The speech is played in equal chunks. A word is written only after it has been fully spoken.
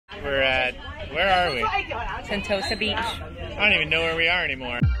We're at, where are we? Sentosa Beach. I don't even know where we are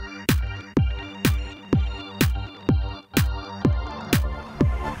anymore.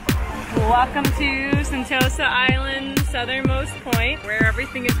 Welcome to Sentosa Island, southernmost point, where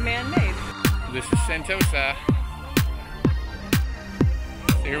everything is man-made. This is Sentosa.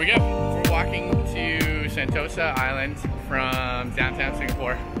 So here we go. We're walking to Sentosa Island from downtown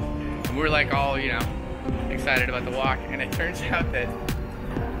Singapore. And we're like all, you know, excited about the walk. And it turns out that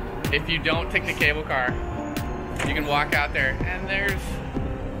if you don't take the cable car, you can walk out there and there's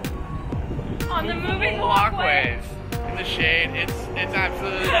on the moving walkways. In the shade, it's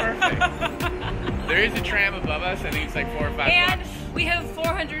absolutely perfect. There is a tram above us. I think it's like 4 or 5 And blocks. we have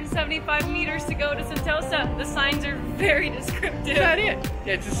 475 meters to go to Sentosa. The signs are very descriptive. Is that it?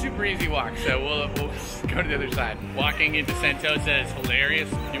 Yeah, it's a super easy walk, so we'll go to the other side. Walking into Sentosa is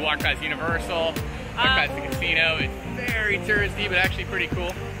hilarious. You walk past Universal, walk past the casino. It's very touristy, but actually pretty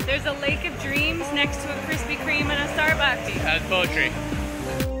cool. There's a Lake of Dreams next to a Krispy Kreme and a Starbucks. That's poetry.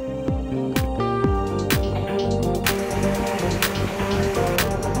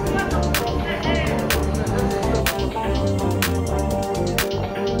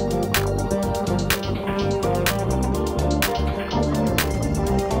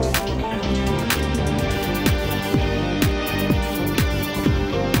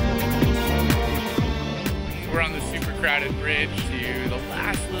 We're on the super crowded bridge to the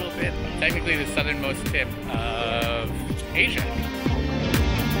last little bit, technically the southernmost tip of Asia.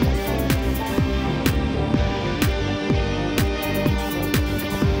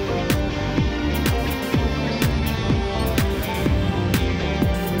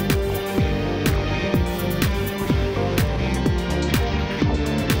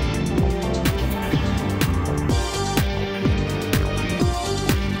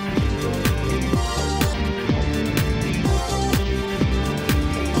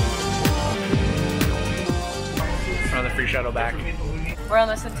 Shuttle back. We're on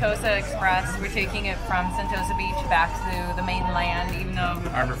the Sentosa Express. We're taking it from Sentosa Beach back to the mainland, even though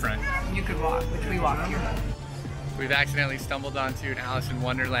Harborfront. you could walk, which we walked here. We've accidentally stumbled onto an Alice in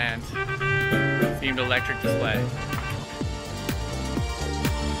Wonderland themed electric display.